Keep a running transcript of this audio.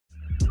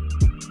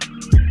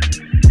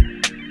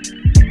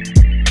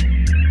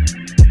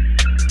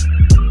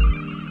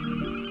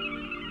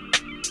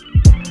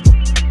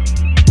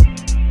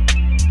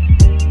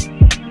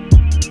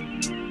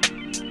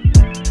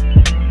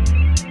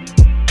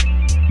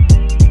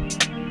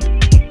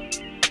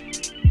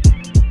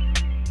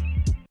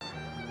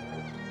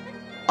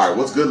Alright,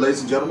 what's good,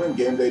 ladies and gentlemen?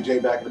 Gameday J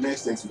back in the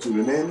mix. Thanks for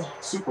tuning in.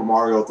 Super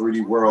Mario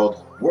 3D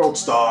World, World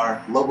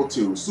Star, Level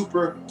 2,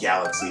 Super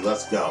Galaxy.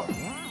 Let's go.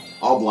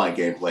 All blind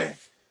gameplay.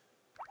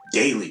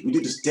 Daily. We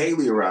do this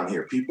daily around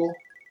here, people.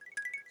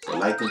 So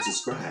like and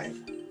subscribe.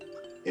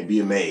 And be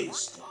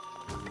amazed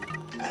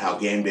at how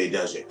Gameday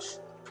does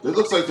it. It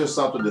looks like there's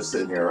something that's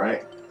sitting here,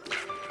 right?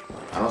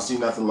 I don't see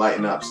nothing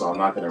lighting up, so I'm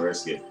not going to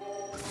risk it.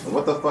 And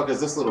what the fuck is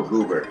this little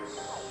goober?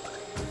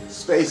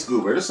 Space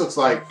goober. This looks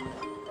like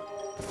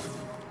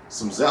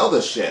some Zelda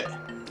shit.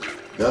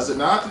 Does it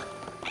not?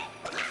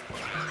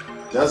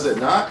 Does it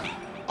not?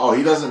 Oh,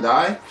 he doesn't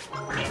die?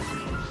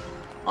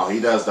 Oh, he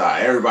does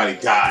die. Everybody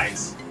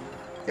dies.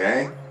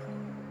 Okay?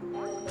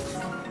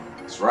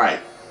 That's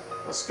right.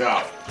 Let's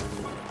go.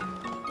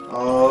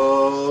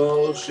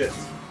 Oh, shit.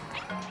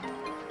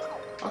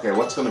 Okay,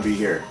 what's going to be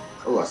here?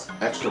 Oh, that's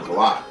extra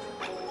block.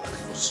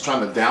 I'm just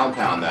trying to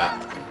down-pound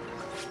that.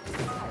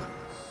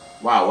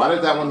 Wow, why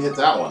did that one hit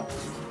that one?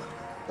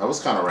 That was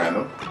kind of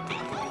random.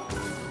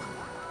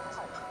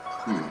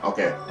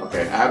 Okay.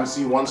 I haven't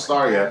seen one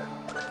star yet.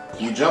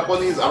 Can you jump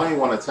on these? I don't even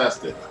want to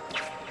test it.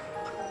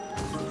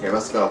 Okay,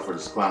 let's go before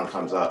this clown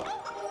comes up.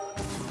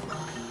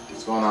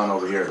 What's going on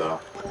over here, though?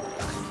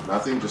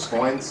 Nothing? Just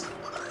coins?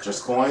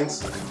 Just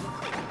coins?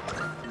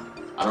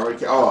 I don't really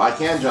care. Oh, I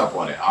can jump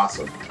on it.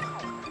 Awesome.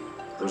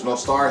 There's no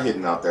star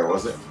hidden out there,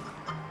 was it?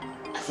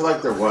 I feel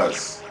like there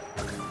was.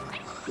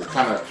 It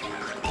kind of...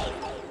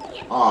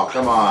 Oh,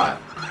 come on.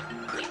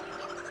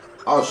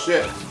 Oh,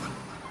 shit.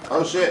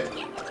 Oh, shit.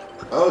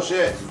 Oh,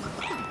 shit.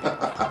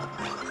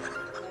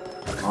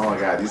 Oh, my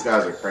God. These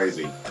guys are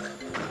crazy.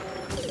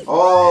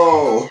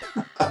 Oh!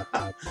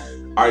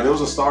 Alright, there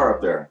was a star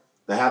up there.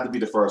 That had to be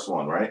the first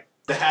one, right?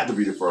 That had to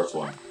be the first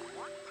one.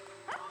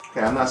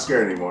 Okay, I'm not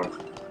scared anymore.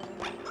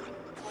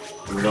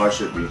 Even though I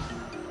should be.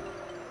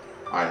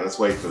 Alright, let's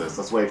wait for this.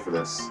 Let's wait for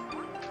this.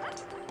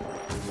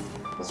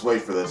 Let's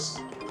wait for this.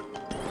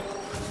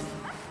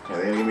 Okay,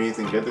 they gonna give me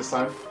anything good this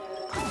time?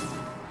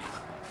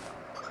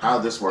 How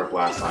did this work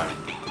last time?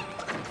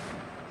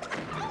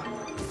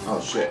 Oh,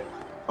 shit.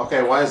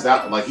 Okay, why is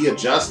that? Like, he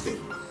adjusted.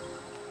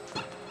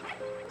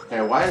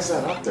 Okay, why is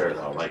that up there,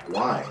 though? Like,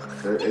 why?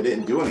 It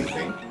didn't do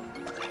anything.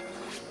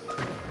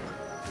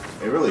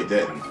 It really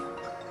didn't.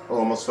 Oh,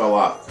 almost fell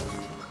off.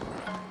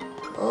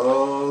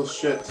 Oh,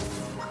 shit.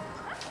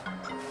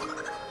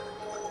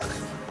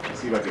 Let's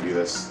see if I can do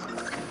this.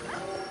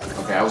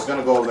 Okay, I was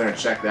gonna go over there and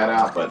check that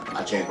out, but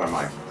I changed my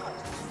mind.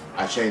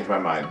 I changed my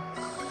mind.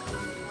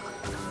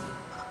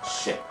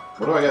 Shit.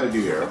 What do I gotta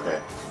do here? Okay.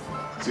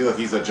 See, look,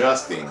 he's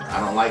adjusting. I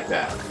don't like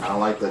that. I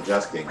don't like the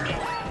adjusting.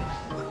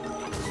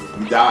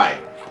 You die.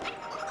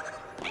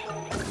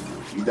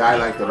 You die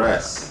like the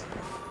rest.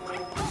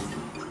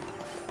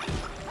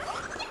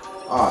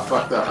 Oh, I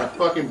fucked up. I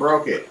fucking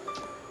broke it.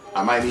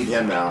 I might need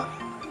him now.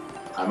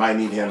 I might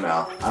need him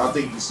now. I don't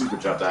think he can super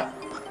jump that.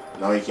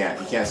 No, he can't.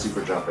 He can't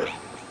super jump it.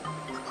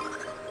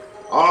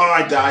 Oh,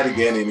 I died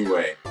again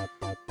anyway.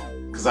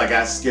 Because I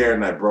got scared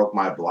and I broke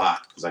my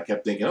block. Because I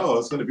kept thinking, oh,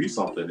 it's going to be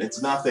something.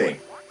 It's nothing.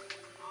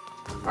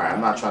 Alright,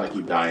 I'm not trying to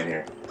keep dying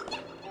here.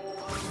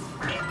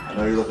 I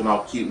know you're looking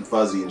all cute and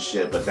fuzzy and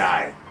shit, but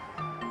die.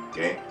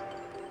 Okay?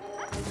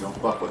 Don't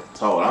fuck with the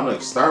Toad. I'm an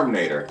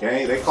exterminator,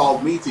 okay? They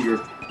called me to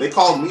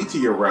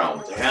your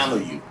realm to handle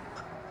you.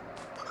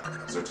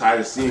 Because they're tired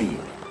of seeing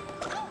you.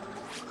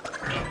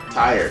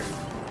 Tired.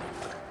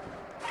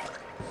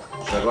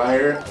 Should I go out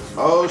here?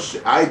 Oh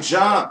shit, I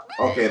jump!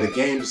 Okay, the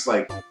game just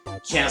like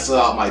canceled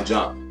out my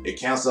jump. It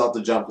canceled out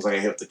the jump because I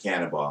hit the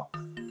cannonball.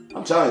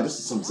 I'm telling you, this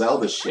is some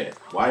Zelda shit.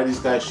 Why are these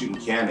guys shooting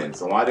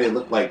cannons? And why do they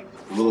look like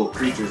little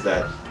creatures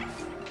that...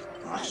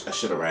 Oh, I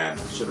should have ran.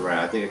 I should have ran.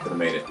 I think I could have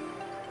made it.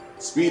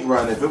 Speed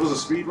run. If it was a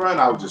speed run,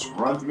 I would just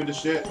run through the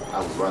shit. I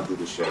would run through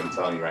the shit. I'm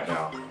telling you right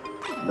now.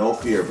 No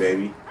fear,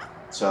 baby.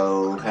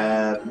 So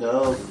have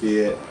no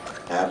fear.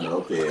 Have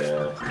no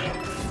fear.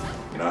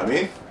 You know what I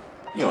mean?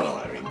 You don't know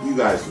what I mean. You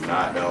guys do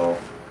not know.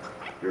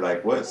 You're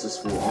like, what is this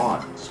fool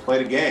on? Just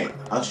play the game.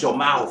 Hush your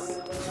mouth.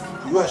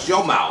 You hush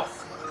your mouth.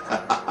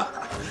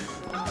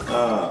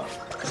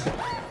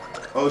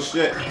 Oh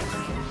shit.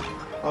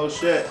 Oh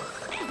shit.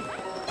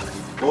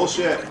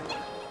 Bullshit.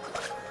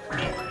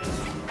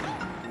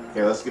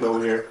 Okay, let's get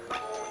over here.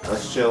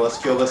 Let's chill. Let's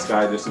kill this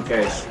guy just in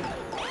case.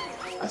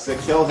 I said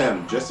kill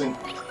him just in...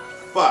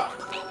 Fuck.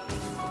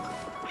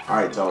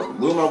 Alright, Toad.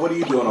 Luma, what are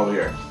you doing over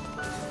here?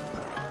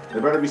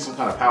 There better be some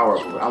kind of power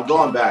up over here. I'm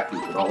going back,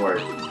 people. Don't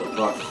worry.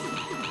 But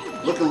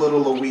fuck. Look at little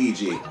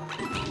Luigi.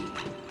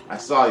 I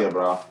saw you,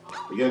 bro.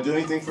 You gonna do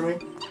anything for me?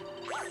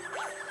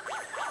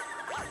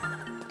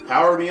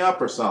 Power me up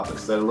or something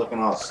instead of looking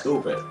all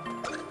stupid.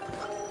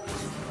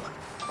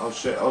 Oh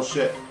shit, oh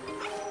shit.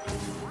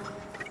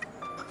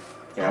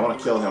 Okay, I want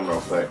to kill him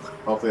real quick.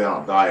 Hopefully I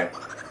don't die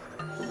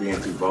for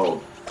being too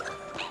bold.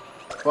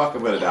 Fuck,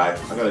 I'm gonna die.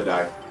 I'm gonna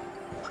die.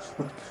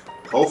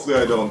 Hopefully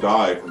I don't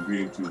die from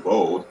being too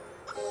bold.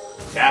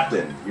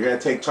 Captain, you're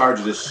gonna take charge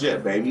of this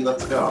shit, baby.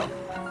 Let's go.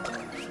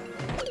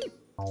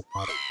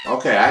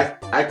 Okay,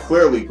 I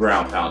clearly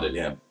ground pounded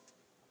him.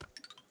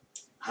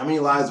 How many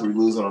lives are we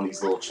losing on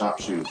these little chop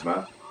shoes,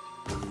 man?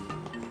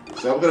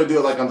 So I'm gonna do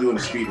it like I'm doing a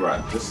speed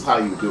run. This is how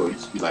you do it. You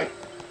just be like,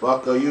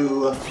 fuck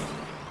you.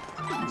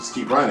 Just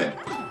keep running.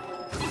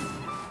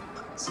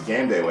 It's the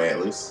game day way,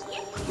 at least.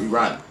 We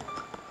run.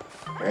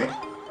 Okay?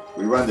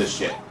 We run this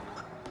shit.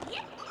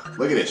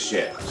 Look at this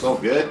shit. So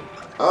good.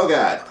 Oh,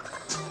 God.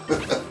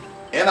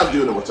 And I'm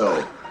doing it with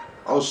Toad.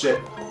 Oh,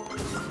 shit.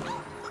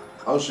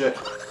 Oh, shit.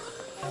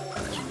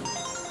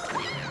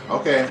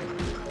 Okay.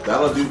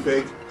 That'll do,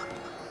 pig.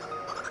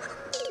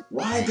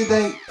 Why did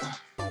they...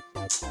 God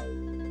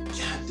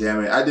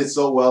damn it. I did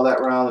so well that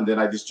round, and then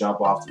I just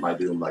jump off to my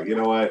doom. Like, you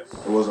know what?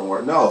 It wasn't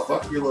worth... No,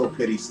 fuck your little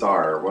pity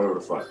star, or whatever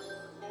the fuck.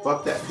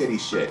 Fuck that pity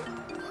shit.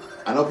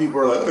 I know people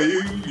are like, oh,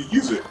 you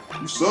use it.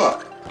 You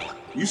suck.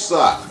 You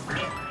suck.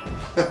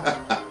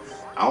 I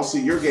don't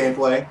see your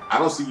gameplay. I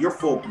don't see your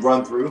full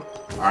run through.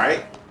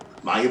 Alright?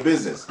 Mind your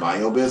business. Mind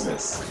your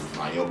business.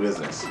 Mind your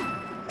business.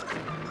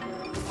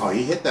 Oh,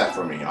 he hit that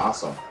for me.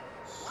 Awesome.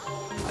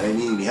 I didn't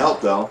need any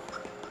help, though.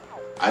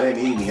 I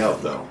didn't need any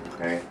help, though.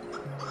 Okay?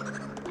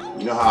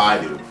 You know how I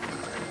do.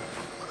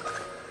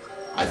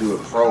 I do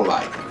it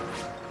pro-like.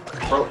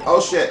 Oh,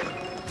 shit.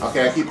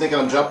 Okay, I keep thinking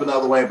I'm jumping the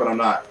other way, but I'm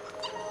not.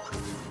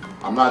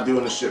 I'm not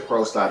doing the shit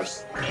pro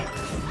status.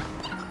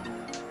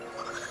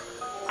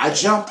 I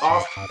jumped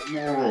off.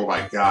 Oh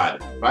my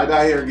god. If I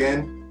die here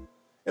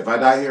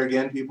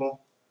again,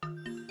 people,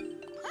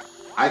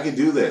 I can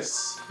do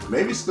this.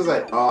 Maybe it's because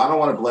I don't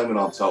want to blame it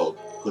on Toad.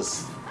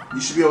 Because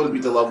you should be able to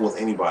beat the level with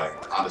anybody,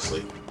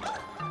 honestly.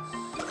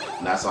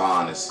 And that's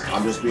honest.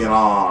 I'm just being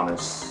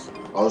honest.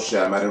 Oh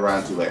shit, I might have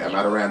ran too late. I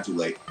might have ran too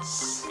late.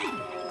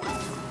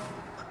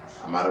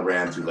 I might have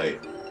ran too late.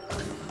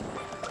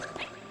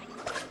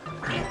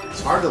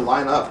 It's hard to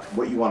line up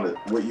what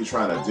you're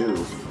trying to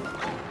do.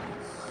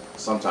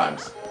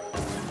 Sometimes.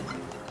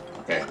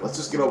 Okay, let's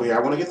just get over here. I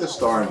want to get this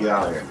star and get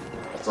out of here.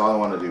 That's all I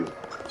want to do.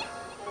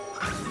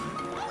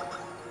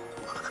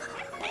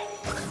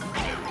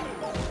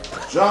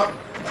 Jump!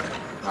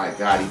 My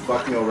god, he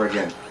fucked me over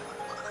again.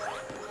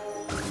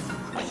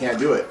 I can't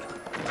do it.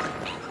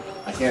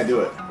 I can't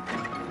do it.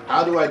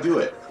 How do I do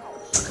it?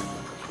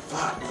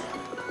 Fuck.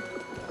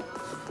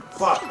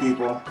 Fuck,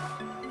 people.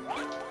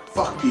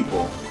 Fuck,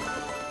 people.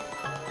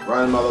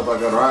 Run,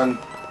 motherfucker, run.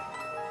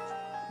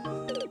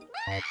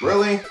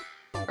 Really?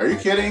 Are you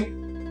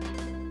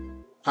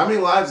kidding? How many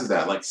lives is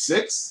that? Like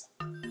 6?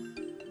 I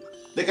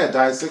think I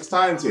died 6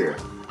 times here.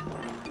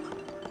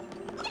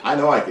 I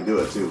know I can do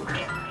it too.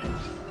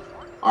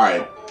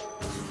 Alright.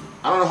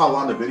 I don't know how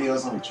long the video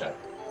is. Let me check.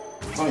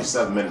 It's only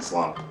 7 minutes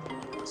long.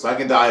 So I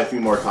can die a few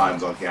more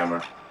times on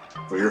camera.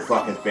 For your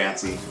fucking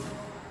fancy.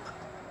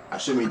 I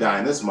shouldn't be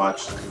dying this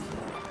much.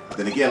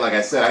 Then again, like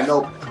I said, I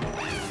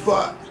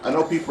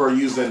know people are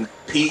using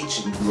Peach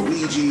and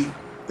Luigi.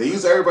 They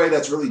use everybody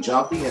that's really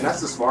jumpy, and that's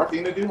the smart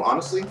thing to do,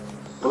 honestly.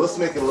 But let's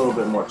make it a little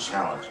bit more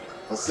challenging.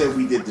 Let's say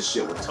we did the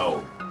shit with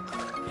Toad.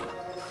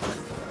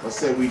 Let's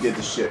say we did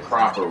the shit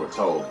proper with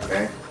Toad,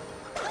 okay?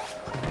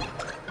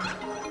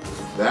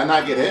 Did I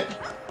not get hit?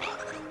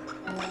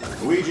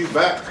 Luigi's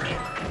back.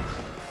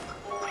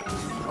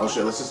 Oh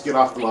shit, let's just get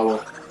off the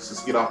level. Let's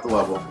just get off the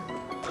level.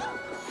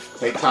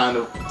 Take time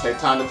to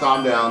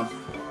calm down.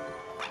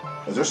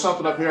 Is there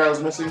something up here I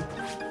was missing?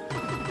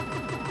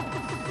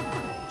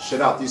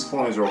 Shit out these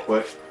coins real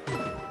quick.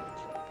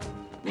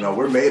 You know,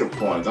 we're made of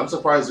coins. I'm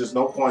surprised there's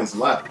no coins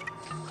left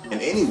in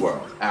any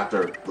world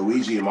after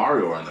Luigi and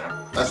Mario are in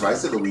there. That's right, I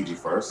said Luigi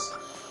first.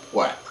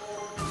 What?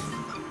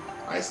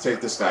 Alright, let's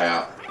take this guy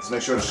out. Let's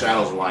make sure the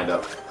shadows are lined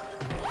up.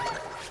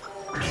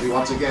 See,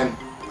 once again.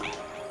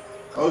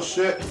 Oh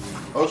shit.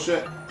 Oh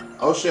shit.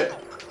 Oh shit.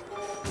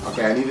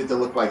 Okay, I need it to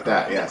look like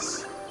that,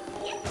 yes.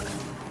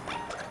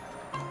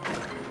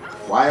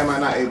 Why am I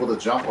not able to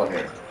jump on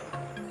here?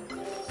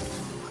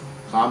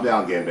 Calm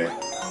down, Gameday.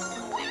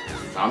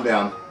 Calm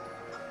down.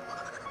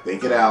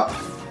 Think it out.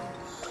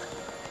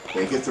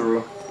 Think it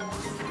through.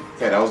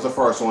 Okay, that was the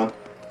first one.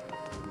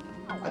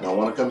 I don't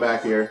want to come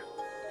back here.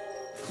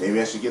 Maybe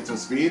I should get some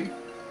speed?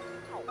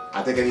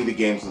 I think I need to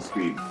gain some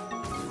speed.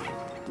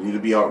 We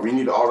need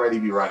to already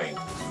be running.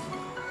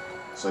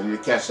 So I need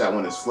to catch that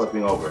when it's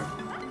flipping over.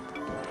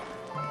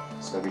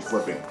 It's gonna be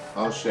flipping.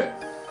 Oh shit.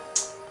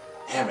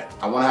 Damn it.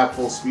 I want to have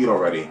full speed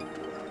already.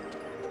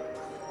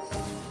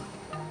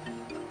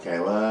 Okay,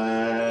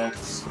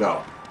 let's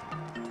go.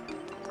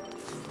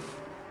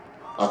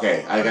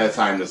 Okay, I gotta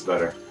time this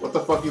better. What the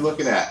fuck are you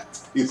looking at?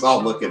 He's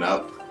all looking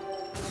up.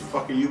 What the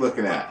fuck are you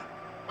looking at?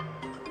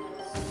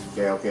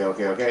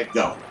 Okay,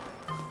 go.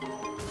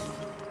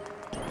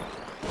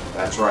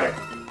 That's right.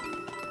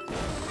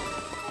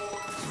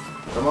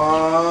 Come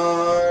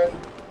on.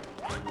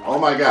 Oh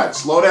my god,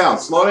 slow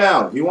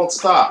down. He won't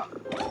stop.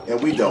 And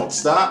we don't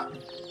stop.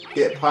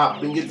 Hip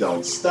hop and you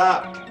don't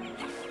stop.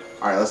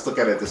 Alright, let's look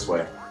at it this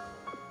way.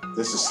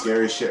 This is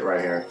scary shit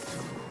right here.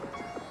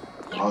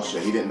 Oh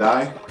shit, he didn't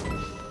die?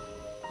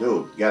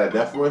 Dude, you got a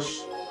death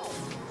wish?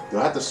 Do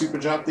I have to super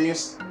jump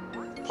these?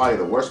 Probably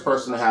the worst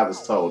person to have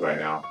is Toad right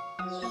now.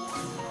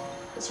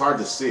 It's hard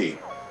to see.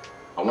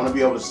 I want to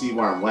be able to see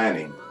where I'm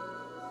landing.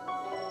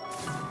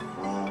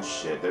 Oh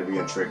shit, they're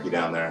being tricky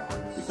down there.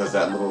 Because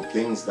that little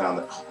thing's down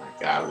there. Oh my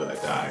god, I'm gonna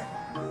die.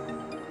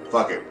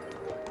 Fuck it.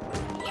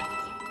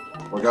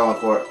 We're going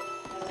for it.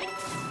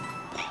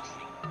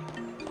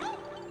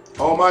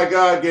 Oh my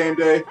god, game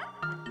day.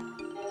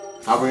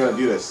 How are we gonna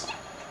do this?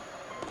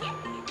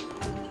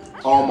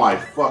 Oh my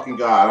fucking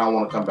god, I don't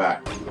want to come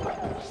back.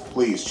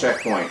 Please,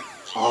 checkpoint.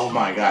 Oh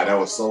my god, that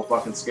was so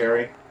fucking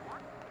scary.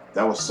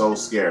 That was so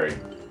scary.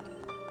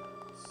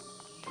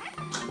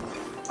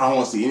 I don't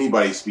want to see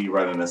anybody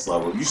speedrunning this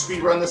level. If you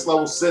speedrun this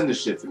level, send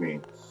this shit to me.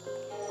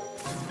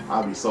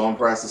 I'll be so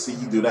impressed to see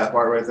you do that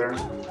part right there.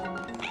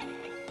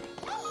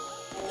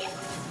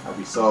 I'd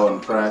be so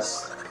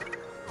impressed.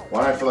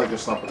 Why do I feel like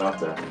there's something up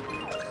there?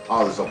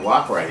 Oh, there's a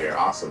block right here.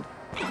 Awesome.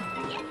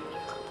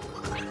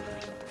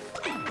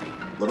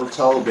 Little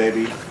toad,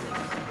 baby.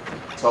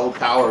 Toad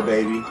power,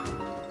 baby.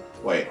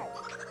 Wait.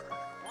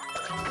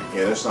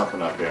 Yeah, there's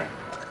something up here.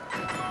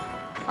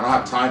 I don't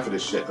have time for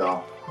this shit,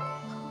 though.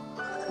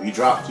 Will you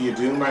drop to your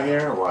doom right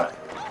here, or what?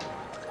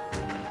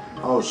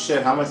 Oh,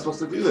 shit. How am I supposed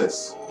to do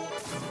this?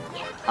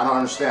 I don't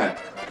understand.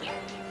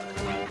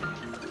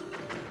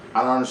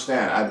 I don't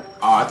understand.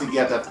 I think you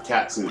have to have the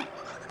cat suit.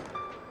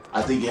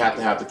 I think you have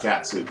to have the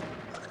cat suit.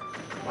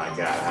 My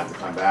god, I have to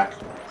come back.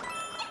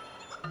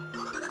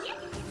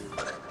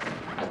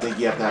 I think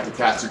you have to have the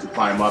cat suit to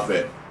climb up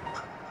it.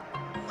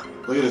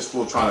 Look at this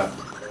fool trying to...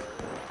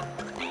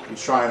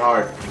 He's trying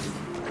hard.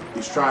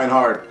 He's trying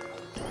hard.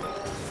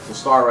 There's a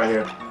star right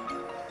here.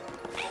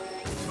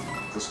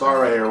 There's a star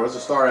right here. Where's the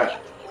star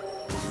at?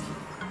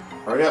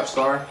 Hurry up,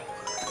 star.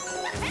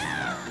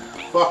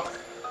 Fuck.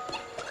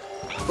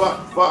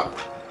 Fuck, fuck.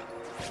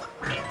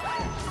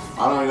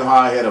 I don't even know how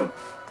I hit him.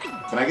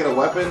 Can I get a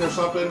weapon or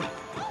something?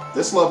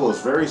 This level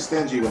is very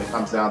stingy when it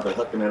comes down to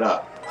hooking it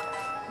up.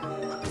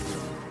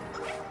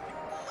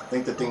 I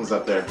think the thing's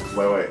up there.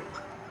 Wait.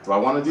 Do I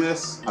want to do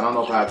this? I don't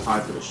know if I have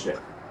time for this shit.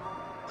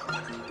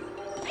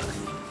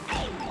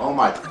 Oh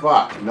my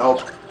fuck.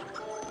 Nope.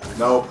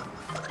 Nope.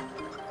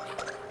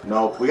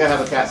 Nope. We gotta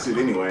have a cat suit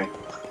anyway.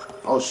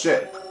 Oh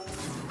shit.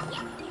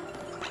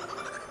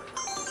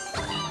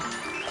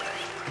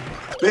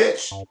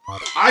 Bitch!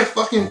 I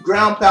fucking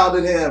ground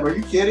pounded him. Are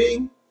you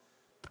kidding?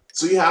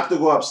 So you have to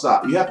go up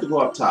top. You have to go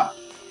up top.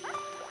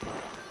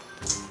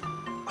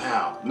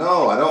 Wow.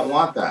 No, I don't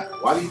want that.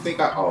 Why do you think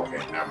I... Oh, okay.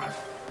 Never mind.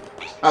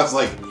 I was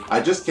like,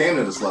 I just came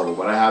to this level,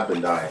 but I have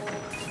been dying.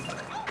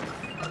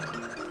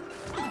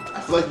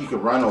 I feel like you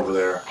could run over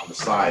there on the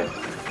side.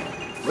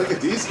 Look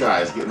at these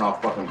guys getting all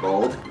fucking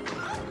gold.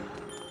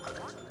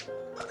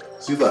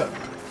 See, look.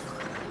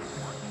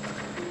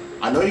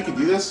 I know you can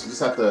do this. You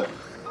just have to...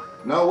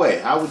 No,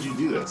 wait. How would you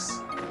do this?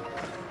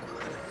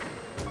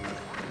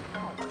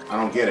 I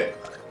don't get it.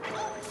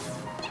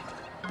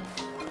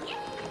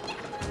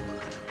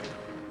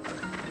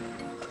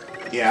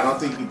 Yeah, I don't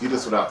think you can do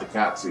this without the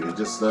cat suit. It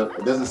just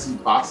it doesn't seem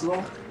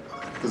possible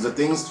because the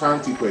things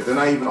turn too quick. They're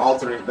not even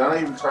altering. They're not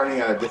even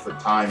turning at a different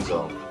time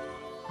zone.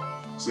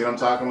 See what I'm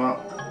talking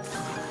about?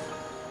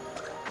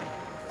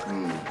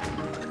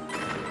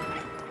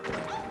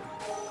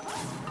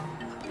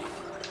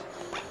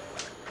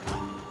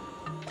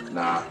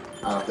 Nah,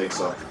 I don't think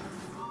so.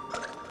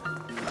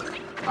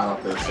 I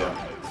don't think so.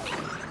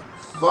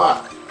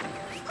 Fuck!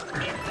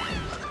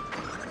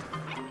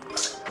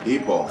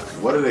 People,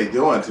 what are they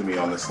doing to me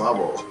on this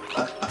level?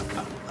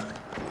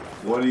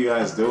 What are you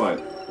guys doing?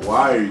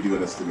 Why are you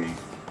doing this to me?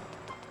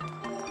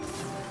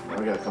 Now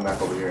we gotta come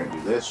back over here and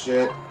do this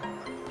shit.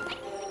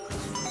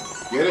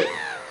 Get it?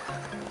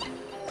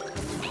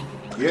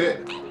 Get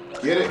it?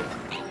 Get it?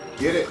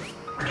 Get it?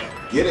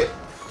 Get it?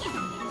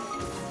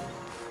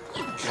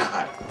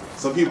 God.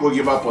 Some people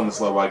give up on this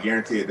level, I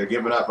guarantee it. They're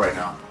giving up right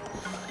now.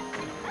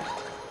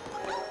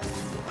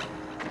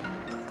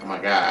 Oh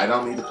my god, I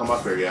don't need to come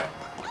up here yet.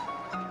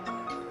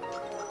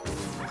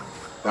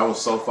 That was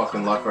so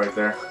fucking luck right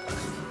there.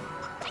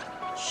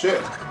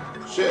 Shit.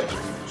 Shit.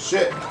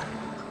 Shit.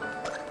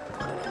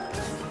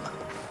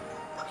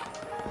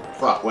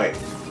 Fuck, wait.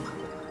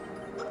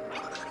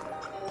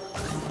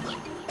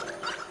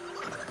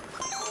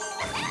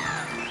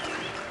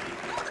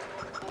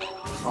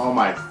 Oh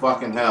my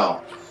fucking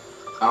hell.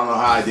 I don't know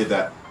how I did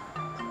that.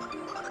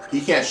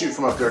 He can't shoot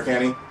from up there,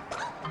 can he?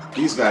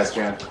 These guys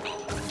can.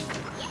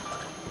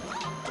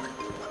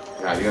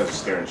 God, you guys are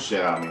scaring the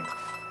shit out of me.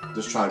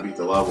 Just trying to beat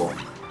the level.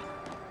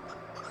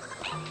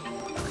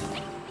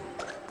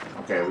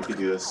 Okay, we could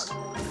do this.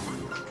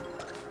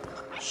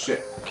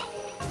 Shit.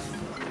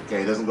 Okay,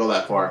 he doesn't go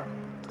that far.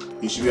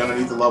 He should be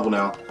underneath the level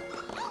now.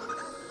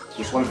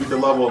 Just want to beat the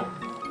level.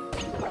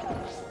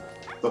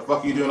 What the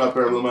fuck are you doing up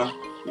there, Luma?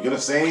 You gonna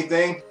say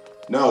anything?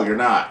 No, you're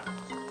not.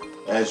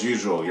 As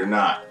usual, you're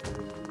not.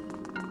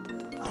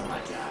 Oh my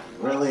god,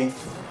 really?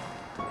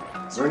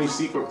 Is there any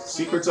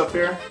secrets up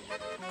here?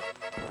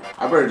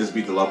 I better just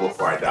beat the level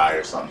before I die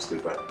or something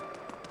stupid.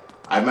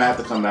 I might have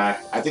to come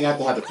back. I think I have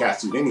to have the cat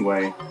suit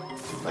anyway.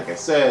 Like I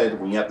said,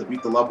 when you have to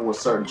beat the level with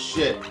certain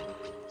shit,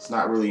 it's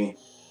not really...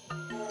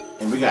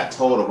 And we got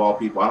told of all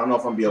people. I don't know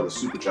if I'm gonna be able to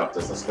super jump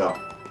this. Let's go.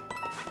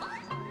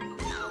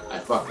 I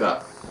fucked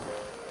up.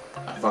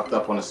 I fucked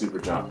up on the super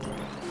jump.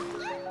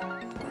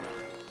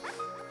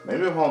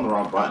 Maybe I'm holding the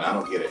wrong button. I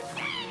don't get it.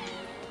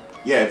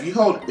 Yeah, if you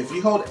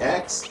hold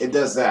X, it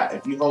does that.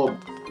 If you hold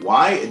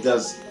Y, it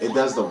does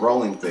the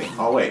rolling thing.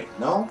 Oh wait,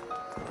 no?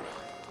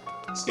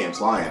 This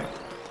game's lying.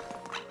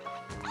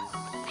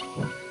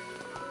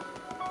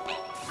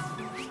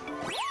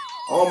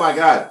 Oh my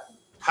god.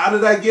 How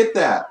did I get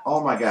that?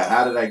 Oh my god,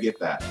 how did I get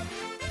that?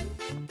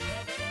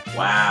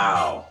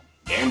 Wow.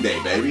 Game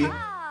day, baby.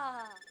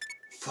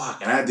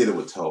 Fuck, and I did it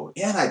with Toad.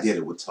 And I did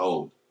it with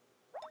Toad.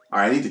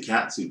 Alright, I need the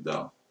cat suit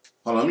though.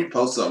 Hold on, let me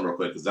post something real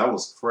quick, because that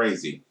was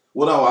crazy.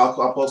 Well, no,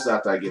 I'll post it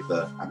after I get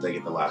the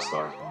last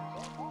star.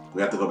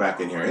 We have to go back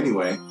in here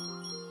anyway.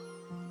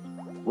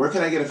 Where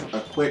can I get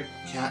a quick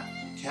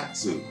cat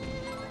suit?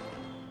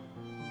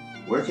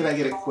 Where can I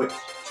get a quick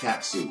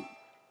cat suit?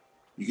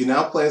 You can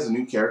now play as a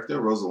new character,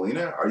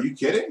 Rosalina. Are you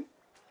kidding?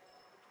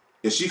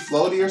 Is she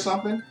floaty or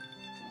something?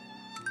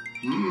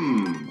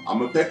 I'm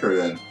gonna pick her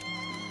then.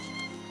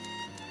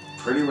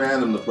 Pretty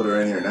random to put her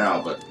in here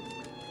now, but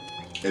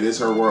it is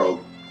her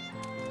world.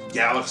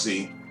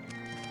 Galaxy.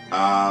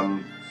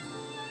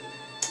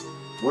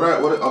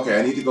 Okay,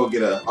 I need to go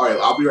get a... Alright,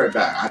 I'll be right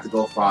back. I have to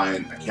go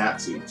find a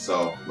cat suit.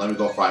 So, let me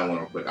go find one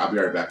real quick. I'll be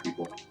right back,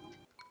 people.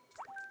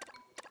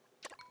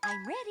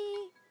 I'm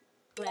ready.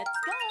 Let's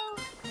go.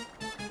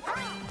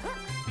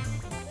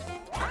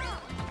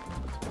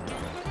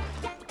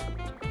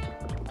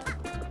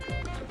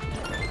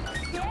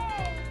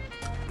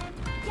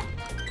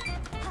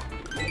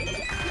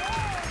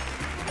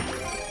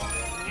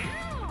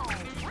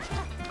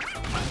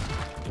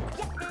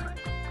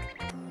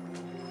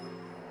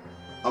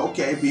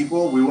 Okay,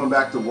 people, we went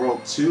back to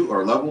World 2,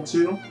 or Level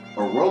 2,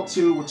 or World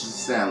 2, which is the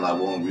sand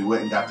level, and we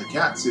went and got the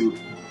cat suit.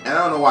 And I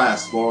don't know why I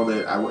spoiled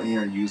it. I went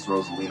here and used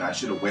Rosalina. I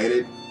should have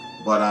waited,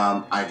 but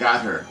I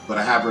got her, but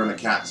I have her in a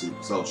cat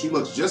suit. So she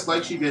looks just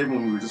like she did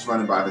when we were just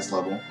running by this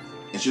level,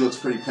 and she looks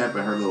pretty pimp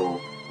in her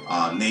little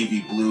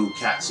navy blue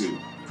cat suit.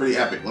 Pretty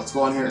epic. Let's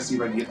go in here and see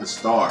if I can get the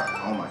star.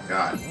 Oh my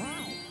god.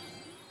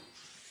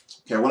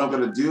 Okay, what I'm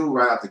going to do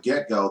right out the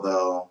get-go,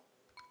 though,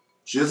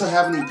 she doesn't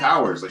have any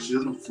powers. Like, she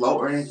doesn't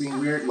float or anything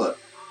weird. Look,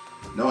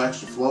 no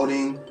extra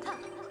floating.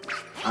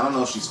 I don't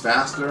know if she's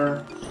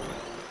faster.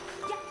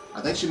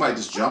 I think she might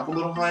just jump a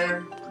little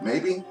higher.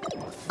 Maybe?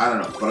 I don't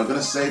know. But I'm going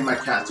to save my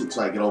cat suit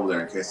till I get over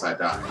there in case I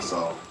die.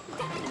 So,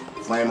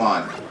 flame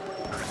on.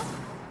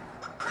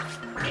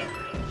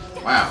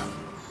 Wow.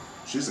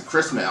 She's a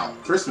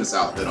Christmas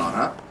outfit on,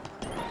 huh?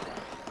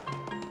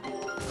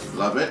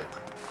 Love it.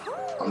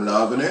 I'm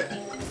loving it.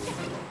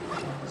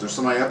 Is there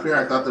somebody up here?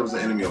 I thought there was an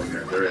enemy over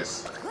here. There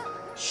is.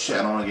 Shit,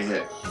 I don't want to get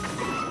hit.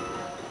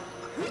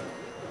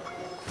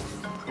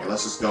 Okay,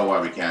 let's just go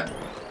while we can.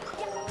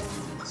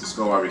 Let's just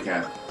go while we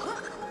can.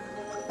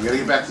 We gotta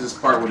get back to this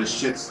part where this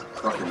shit's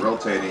fucking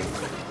rotating.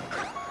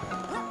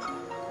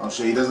 Oh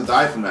shit, he doesn't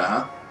die from that,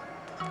 huh?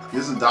 He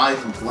doesn't die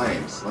from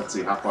flames. Let's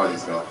see how far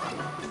these go.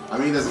 How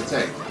many does it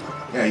take?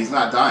 Yeah, he's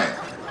not dying.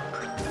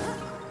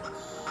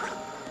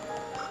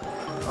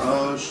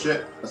 Oh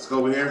shit, let's go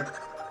over here.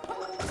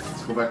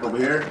 Let's go back over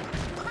here.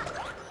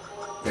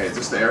 Okay, is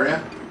this the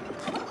area?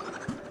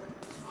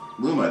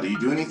 Luma, do you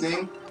do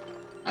anything?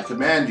 I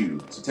command you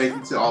to take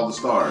me to all the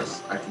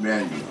stars. I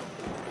command you.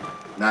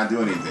 Not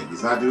doing anything.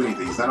 He's not doing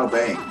anything. He's not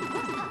obeying.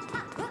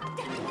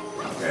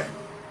 Okay.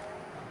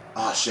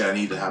 Oh shit, I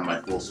need to have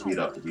my full speed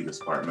up to do this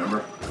part,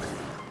 remember?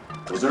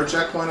 Was there a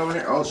checkpoint over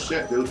here? Oh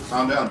shit, dude.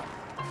 Calm down.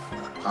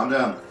 Calm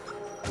down.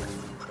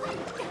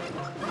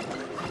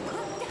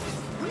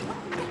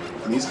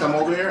 Can these come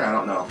over here? I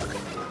don't know.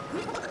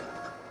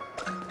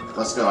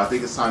 Let's go. I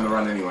think it's time to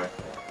run anyway.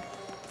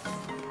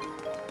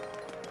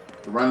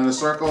 We're running in a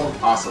circle?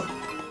 Awesome.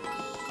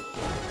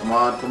 Come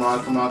on, come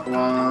on, come on, come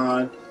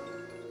on.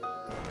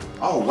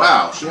 Oh,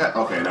 wow. She had...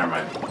 Okay, never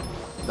mind.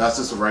 That's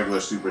just a regular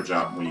super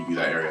jump when you do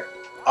that area.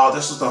 Oh,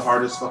 this was the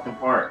hardest fucking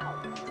part.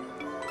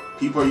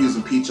 People are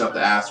using Peach up the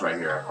ass right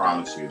here, I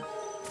promise you.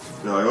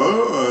 They're like,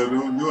 oh, I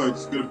don't know, I'm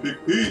just gonna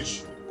pick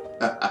Peach.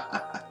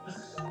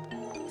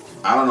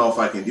 I don't know if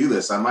I can do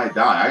this. I might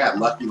die. I got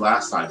lucky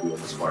last time doing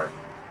this part.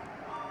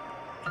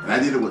 And I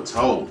did it with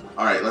Toad.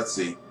 Alright, let's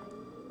see.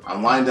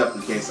 I'm lined up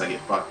in case I get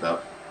fucked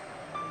up.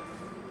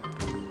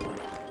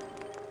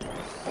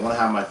 I want to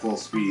have my full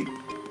speed.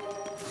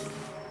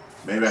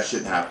 Maybe I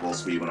shouldn't have full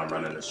speed when I'm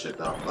running this shit,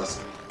 though.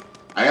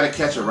 I gotta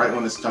catch it right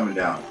when it's coming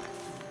down.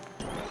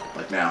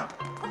 Like now.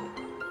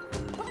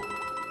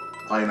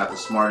 Probably not the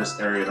smartest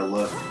area to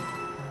look.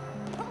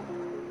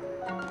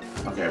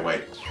 Okay,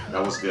 wait.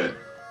 That was good.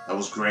 That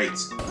was great.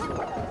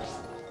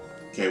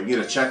 Okay, we get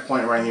a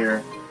checkpoint right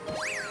here.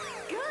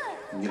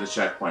 We get a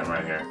checkpoint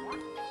right here.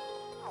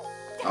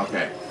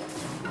 Okay.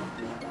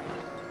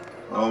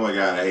 Oh my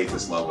god, I hate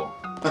this level.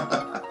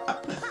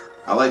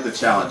 I like the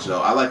challenge,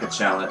 though. I like a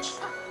challenge.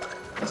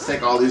 Let's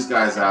take all these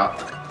guys out.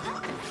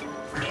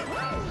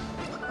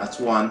 That's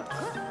one.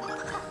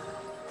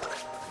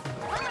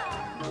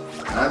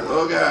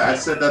 Oh god, I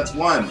said that's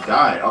one.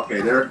 Die.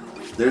 Okay,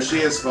 there she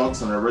is,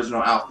 folks, in her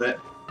original outfit.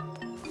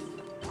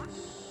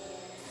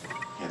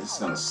 Yeah, this is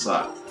gonna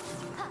suck.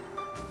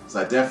 So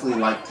I definitely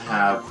like to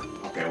have...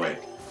 Okay, wait.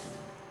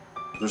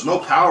 There's no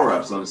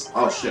power-ups on this...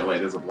 Oh, shit, wait,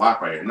 there's a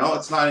block right here. No,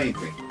 it's not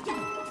anything.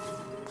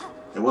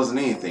 It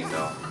wasn't anything,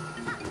 though.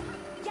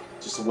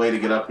 Just a way to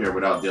get up here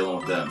without dealing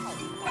with them.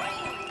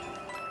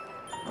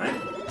 Right?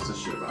 What's this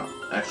shit about?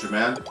 Extra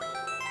man?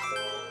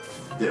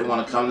 Didn't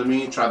want to come to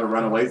me, tried to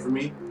run away from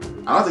me.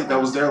 I don't think that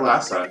was there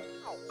last time.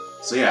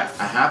 So yeah,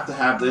 I have to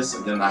have this,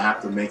 and then I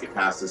have to make it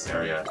past this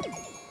area.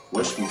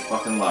 Wish me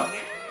fucking luck.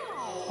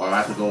 Or I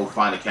have to go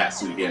find a cat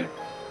suit again.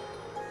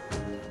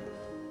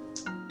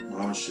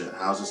 Oh shit,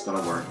 how's this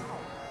gonna work?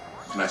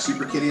 Can I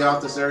super kitty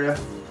out this area?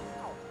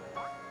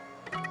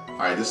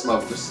 Alright, this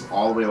is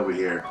all the way over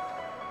here.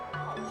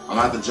 I'm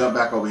gonna have to jump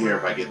back over here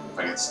if I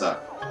get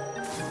stuck.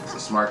 It's a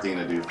smart thing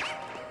to do.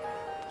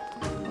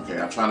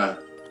 Okay, I'm trying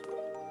to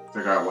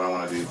figure out what I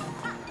want to do.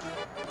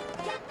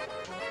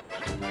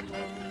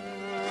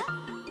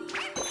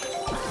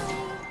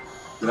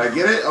 Did I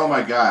get it? Oh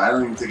my god, I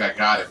don't even think I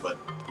got it, but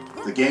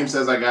if the game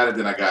says I got it,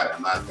 then I got it.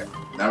 I'm not.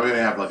 Now we're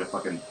gonna have like a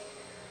fucking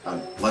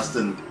less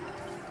than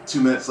 2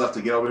 minutes left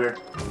to get over here.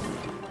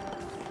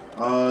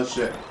 Oh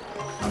shit.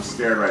 I'm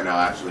scared right now,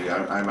 actually.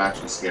 I'm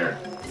actually scared.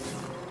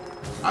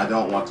 I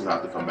don't want to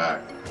have to come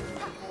back.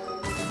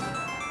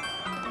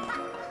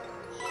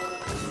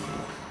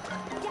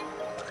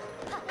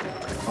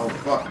 Oh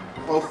fuck.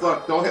 Oh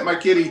fuck. Don't hit my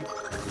kitty.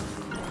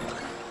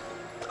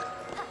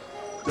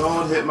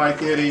 Don't hit my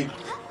kitty.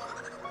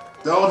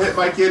 Don't hit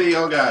my kitty.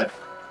 Oh god.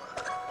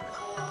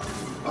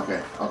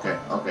 Okay, okay,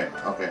 okay,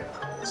 okay.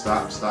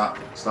 Stop, stop,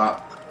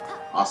 stop.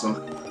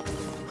 Awesome.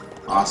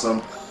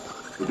 Awesome.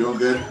 We're doing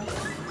good.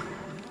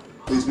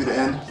 Please be the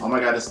end. Oh my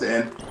god, it's the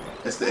end.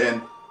 It's the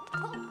end.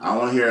 I don't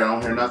want to hear it. I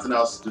don't hear nothing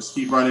else. Just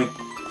keep running.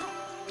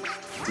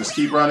 Just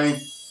keep running.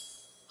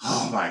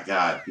 Oh my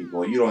god,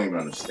 people. You don't even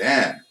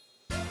understand.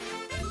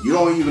 You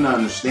don't even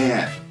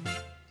understand.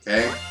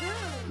 Okay?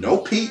 No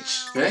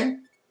peach. Okay?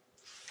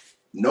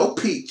 No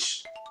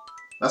peach.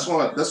 That's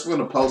what we're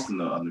gonna post on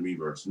the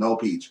Reverse. No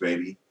peach,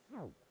 baby.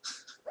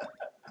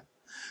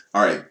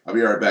 Alright, I'll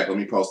be right back. Let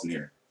me post in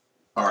here.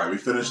 Alright, we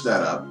finished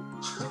that up.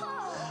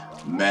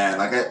 Man,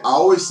 like I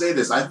always say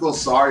this, I feel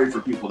sorry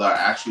for people that are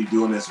actually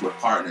doing this with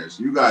partners.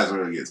 You guys are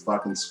gonna get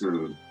fucking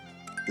screwed.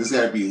 There's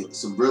gotta be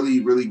some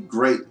really, really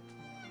great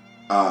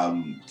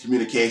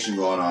communication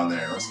going on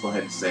there. Let's go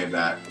ahead and save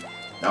that.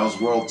 That was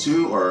World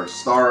 2 or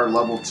Star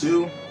Level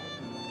 2. We're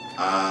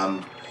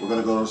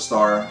gonna go to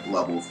Star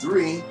Level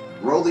 3.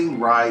 Rolling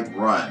Ride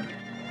Run.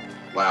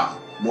 Wow,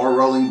 more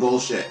rolling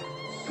bullshit.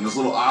 And those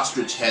little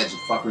ostrich heads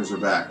fuckers are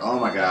back. Oh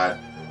my god.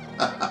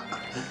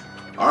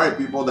 Alright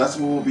people, that's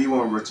what we'll be when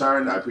we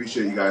return. I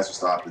appreciate you guys for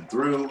stopping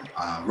through.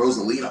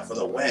 Rosalina for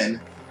the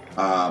win.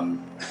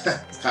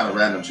 It's kind of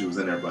random she was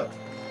in there, but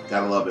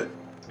gotta love it.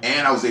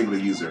 And I was able to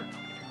use her.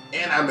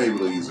 And I'm able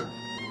to use her.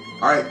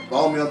 Alright,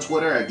 follow me on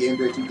Twitter at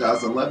Gameday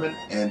 2011.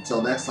 And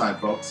until next time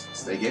folks,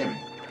 stay gaming.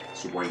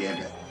 It's your boy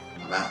Gameday.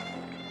 I'm out.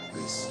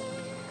 Peace.